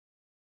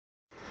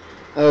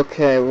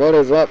Okay, what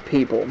is up,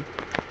 people?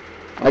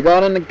 I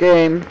got in the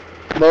game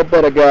a little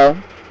bit ago,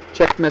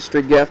 checked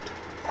mystery gift.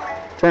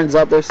 Turns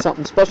out there's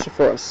something special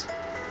for us.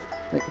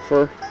 Waiting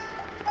for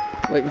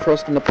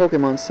us in the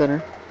Pokémon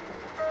Center.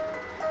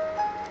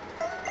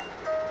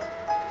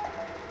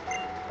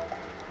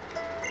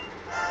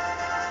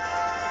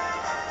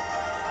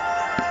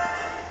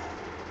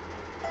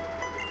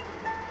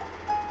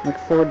 Look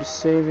forward to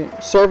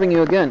serving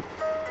you again.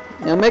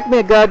 Now make me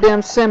a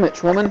goddamn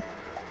sandwich, woman.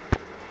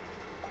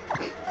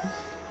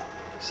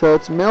 So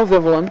it's male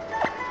Vivillon.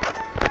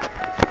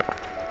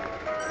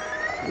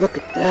 Look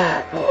at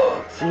that.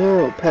 Oh,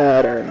 floral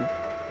pattern.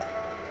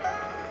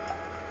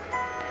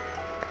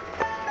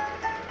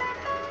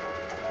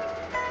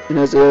 And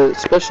has a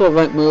special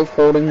event move,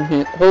 hold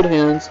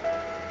hands.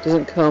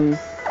 Doesn't come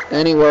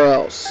anywhere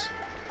else.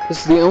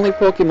 This is the only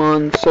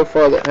Pokemon so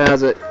far that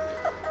has it.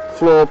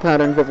 Floral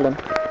pattern Vivillon.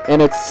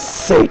 And it's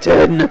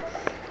Satan.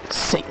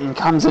 Satan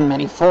comes in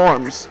many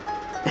forms.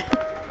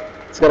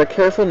 It's got a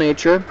careful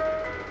nature.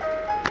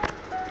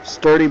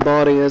 Sturdy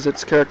body as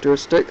its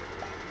characteristic.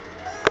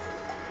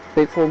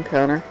 Fateful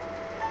encounter.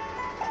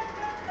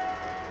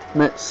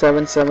 Met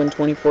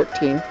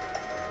 7/7/2014.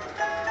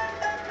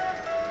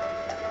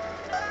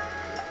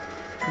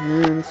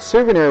 And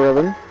souvenir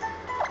ribbon.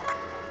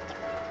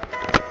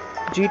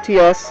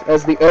 GTS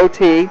as the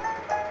OT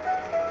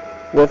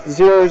with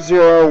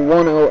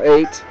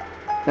 00108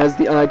 as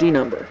the ID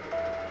number.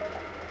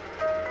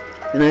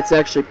 And that's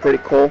actually pretty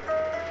cool.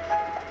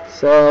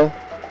 So,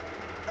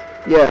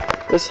 yeah,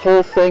 this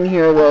whole thing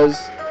here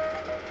was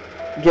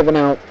given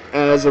out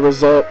as a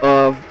result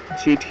of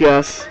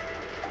GTS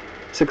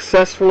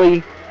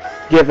successfully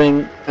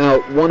giving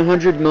out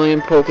 100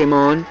 million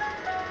Pokemon.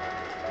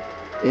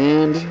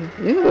 And,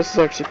 yeah, this is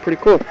actually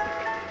pretty cool.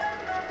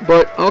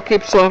 But I'll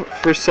keep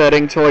soft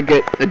resetting until I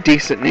get a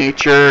decent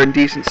nature and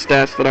decent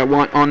stats that I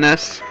want on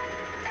this.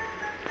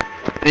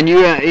 And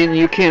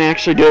you can't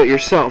actually do it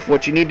yourself.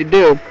 What you need to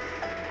do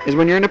is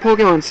when you're in a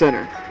Pokemon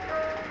Center,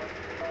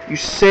 you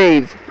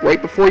save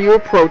right before you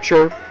approach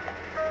her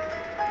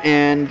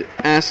and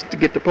ask to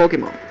get the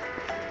Pokemon.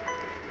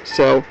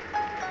 So,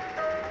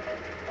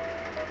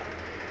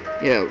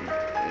 yeah,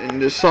 in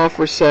the soft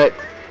reset,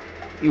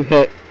 you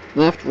hit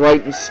left,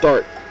 right, and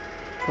start.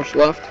 Push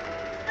left,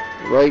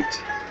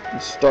 right,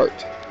 and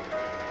start.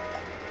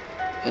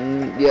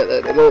 And yeah,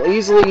 it'll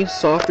easily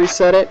soft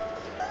reset it,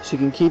 so you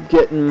can keep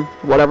getting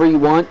whatever you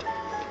want.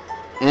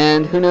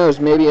 And who knows,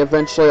 maybe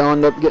eventually I'll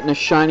end up getting a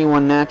shiny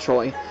one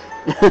naturally.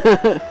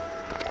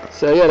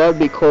 So yeah, that would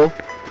be cool.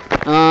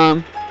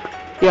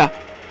 Yeah.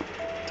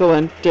 Till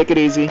then, take it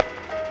easy.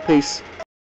 Peace.